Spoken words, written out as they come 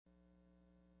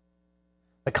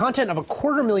The content of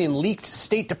 250,000 leaked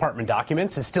State Department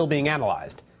documents is still being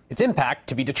analyzed, its impact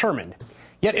to be determined.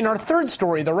 Yet in our third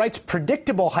story, the right's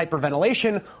predictable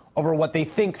hyperventilation over what they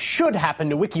think should happen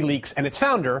to WikiLeaks and its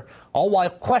founder, all while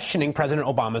questioning President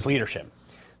Obama's leadership.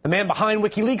 The man behind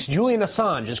WikiLeaks, Julian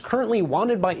Assange, is currently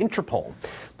wanted by Interpol,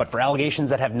 but for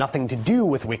allegations that have nothing to do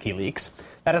with WikiLeaks.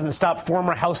 That doesn't stop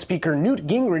former House Speaker Newt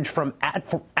Gingrich from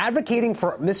advocating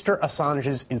for Mr.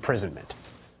 Assange's imprisonment.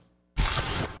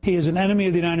 He is an enemy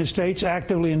of the United States,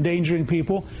 actively endangering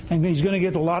people, and he's going to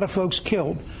get a lot of folks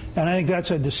killed. And I think that's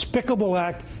a despicable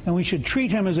act, and we should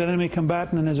treat him as an enemy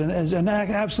combatant and as an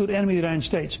absolute enemy of the United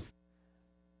States.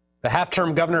 The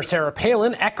half-term Governor Sarah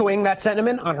Palin echoing that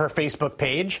sentiment on her Facebook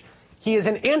page. He is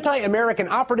an anti-American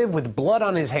operative with blood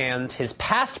on his hands. His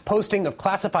past posting of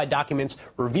classified documents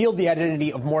revealed the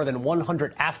identity of more than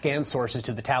 100 Afghan sources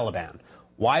to the Taliban.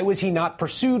 Why was he not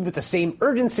pursued with the same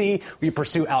urgency we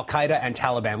pursue al-Qaeda and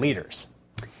Taliban leaders?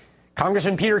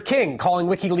 Congressman Peter King calling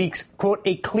WikiLeaks, quote,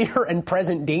 a clear and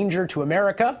present danger to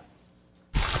America.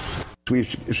 We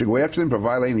should go after them for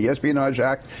violating the Espionage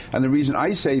Act. And the reason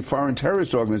I say foreign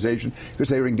terrorist organization, because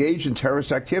they were engaged in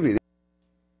terrorist activity.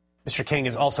 Mr. King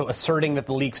is also asserting that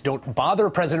the leaks don't bother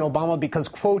President Obama because,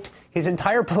 quote, his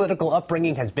entire political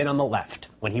upbringing has been on the left.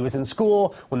 When he was in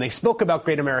school, when they spoke about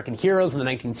great American heroes in the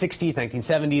 1960s,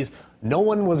 1970s, no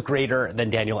one was greater than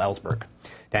Daniel Ellsberg.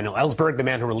 Daniel Ellsberg, the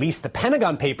man who released the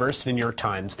Pentagon Papers to the New York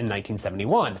Times in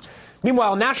 1971.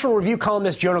 Meanwhile, National Review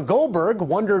columnist Jonah Goldberg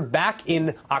wondered back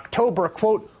in October,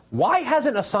 quote, why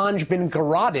hasn't Assange been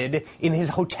garroted in his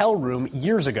hotel room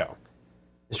years ago?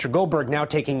 Mr. Goldberg now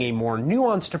taking a more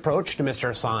nuanced approach to Mr.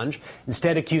 Assange,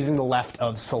 instead accusing the left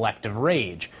of selective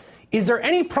rage. Is there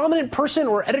any prominent person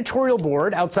or editorial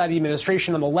board outside the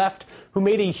administration on the left who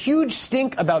made a huge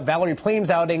stink about Valerie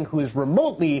Plame's outing who is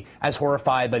remotely as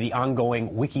horrified by the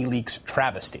ongoing WikiLeaks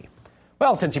travesty?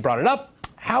 Well, since he brought it up,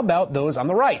 how about those on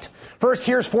the right? First,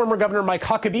 here's former Governor Mike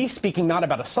Huckabee speaking not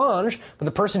about Assange, but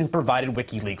the person who provided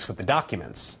WikiLeaks with the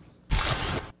documents.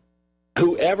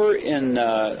 Whoever in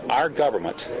our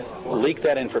government leaked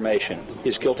that information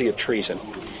is guilty of treason.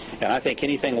 And I think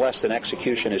anything less than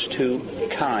execution is too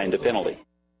kind a penalty.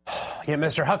 Yet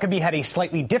Mr. Huckabee had a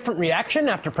slightly different reaction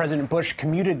after President Bush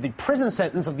commuted the prison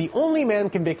sentence of the only man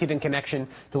convicted in connection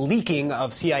to leaking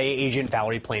of CIA agent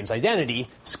Valerie Plame's identity,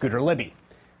 Scooter Libby.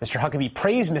 Mr. Huckabee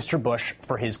praised Mr. Bush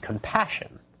for his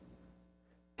compassion.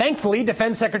 Thankfully,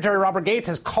 Defense Secretary Robert Gates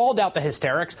has called out the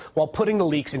hysterics while putting the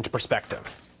leaks into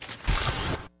perspective.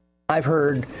 I've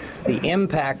heard the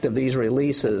impact of these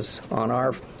releases on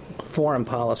our foreign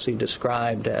policy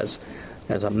described as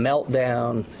a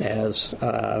meltdown,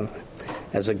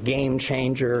 as a game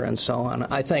changer, and so on.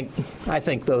 I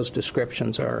think those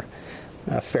descriptions are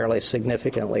fairly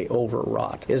significantly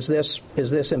overwrought. Is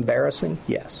this embarrassing?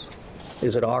 Yes.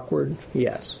 Is it awkward?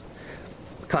 Yes.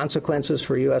 Consequences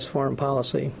for U.S. foreign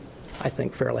policy? I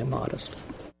think fairly modest.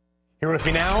 Here with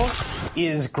me now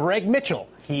is Greg Mitchell.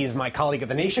 He's my colleague at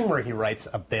The Nation, where he writes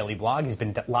a daily blog. He's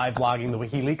been live blogging the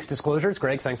WikiLeaks disclosures.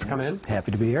 Greg, thanks for coming in.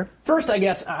 Happy to be here. First, I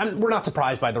guess, we're not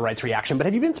surprised by the right's reaction, but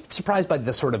have you been surprised by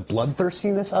the sort of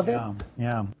bloodthirstiness of it?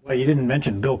 Yeah. Well, you didn't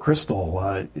mention Bill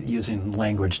Kristol using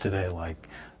language today like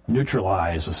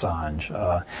neutralize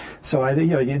Assange. So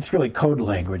it's really code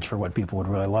language for what people would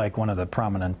really like. One of the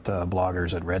prominent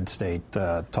bloggers at Red State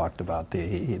talked about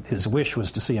his wish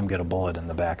was to see him get a bullet in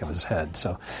the back of his head.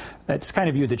 So that's kind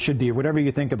of view that should be whatever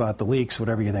you think about the leaks,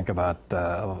 whatever you think about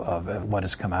of what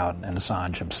has come out, and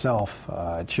Assange himself,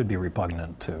 it should be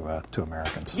repugnant to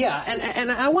Americans. Yeah,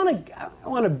 and I want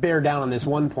to bear down on this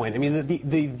one point. I mean,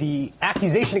 the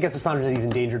accusation against Assange is that he's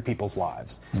endangered people's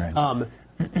lives. Right.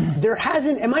 There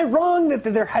hasn't, am I wrong that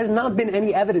there has not been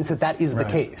any evidence that is the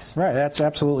case? Right, that's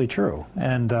absolutely true.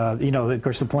 And, of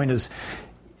course, the point is,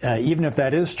 even if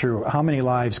that is true, how many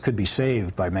lives could be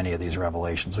saved by many of these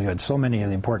revelations? We had so many of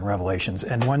the important revelations,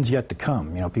 and one's yet to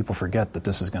come. People forget that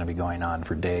this is going to be going on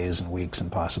for days and weeks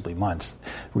and possibly months,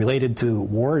 related to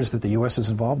wars that the U.S. is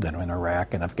involved in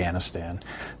Iraq and Afghanistan,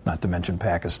 not to mention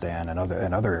Pakistan and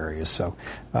other areas. So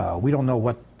we don't know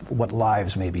what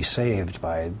lives may be saved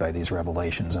by these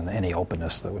revelations and any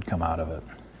openness that would come out of it.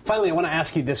 Finally, I want to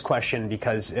ask you this question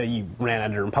because you ran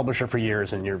editor and publisher for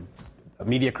years and you're a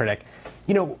media critic.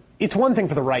 It's one thing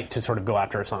for the right to sort of go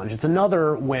after Assange. It's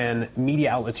another when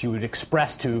media outlets you would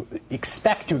expect to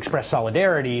express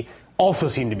solidarity also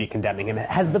seem to be condemning him.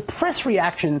 Has the press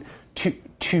reaction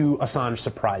to Assange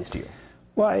surprised you?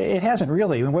 Well, it hasn't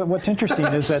really. What's interesting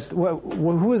is that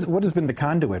what has been the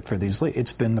conduit for these leaks?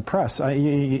 It's been the press.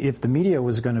 If the media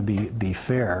was going to be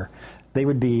fair, they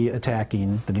would be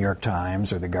attacking the New York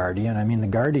Times or the Guardian. I mean, the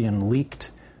Guardian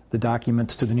leaked the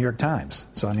documents to the New York Times.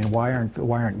 So, I mean, why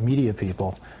aren't media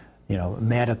people,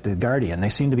 mad at the Guardian? They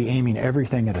seem to be aiming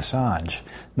everything at Assange.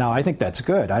 Now, I think that's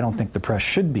good. I don't think the press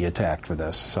should be attacked for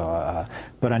this. So,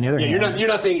 but on the other hand, you're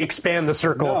not saying expand the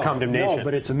circle of condemnation. No,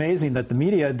 but it's amazing that the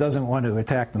media doesn't want to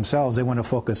attack themselves. They want to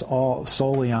focus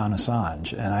solely on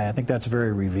Assange, and I think that's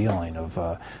very revealing of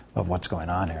what's going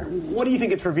on here. What do you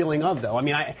think it's revealing of, though? I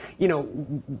mean,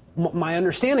 my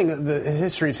understanding of the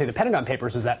history of, say, the Pentagon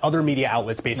Papers was that other media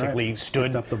outlets basically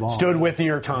stood with New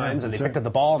York Times, and they picked up the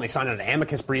ball and they signed on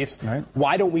amicus briefs. Right.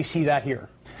 Why don't we see that here?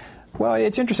 Well,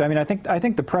 it's interesting. I mean, I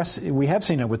think the press, we have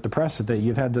seen it with the press, that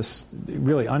you've had this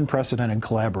really unprecedented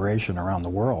collaboration around the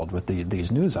world with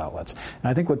these news outlets. And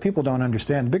I think what people don't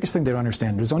understand, the biggest thing they don't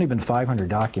understand, there's only been 500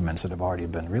 documents that have already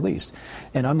been released.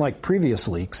 And unlike previous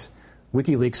leaks,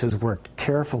 WikiLeaks has worked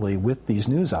carefully with these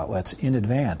news outlets in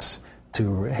advance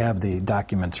to have the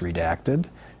documents redacted.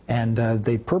 And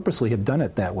they purposely have done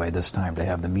it that way this time, to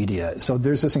have the media. So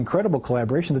there's this incredible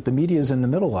collaboration that the media is in the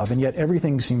middle of, and yet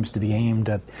everything seems to be aimed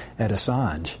at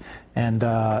Assange. And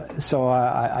so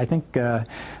I think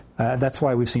that's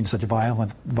why we've seen such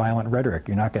violent rhetoric.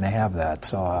 You're not going to have that.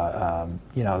 So,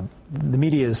 the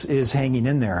media is hanging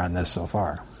in there on this so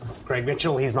far. Greg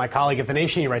Mitchell, he's my colleague at The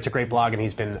Nation. He writes a great blog, and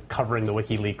he's been covering the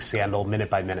WikiLeaks scandal minute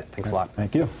by minute. Thanks a lot.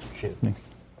 Thank you. Appreciate it.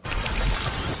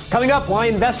 Coming up, why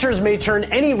investors may turn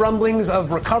any rumblings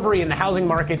of recovery in the housing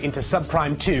market into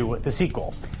Subprime 2, the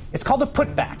sequel. It's called a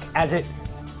putback,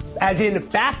 as in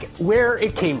back where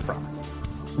it came from.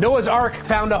 Noah's Ark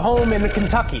found a home in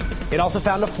Kentucky. It also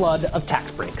found a flood of tax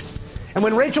breaks. And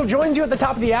when Rachel joins you at the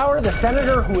top of the hour, the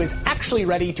senator who is actually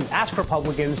ready to ask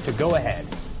Republicans to go ahead,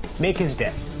 make his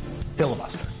day,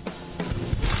 filibuster.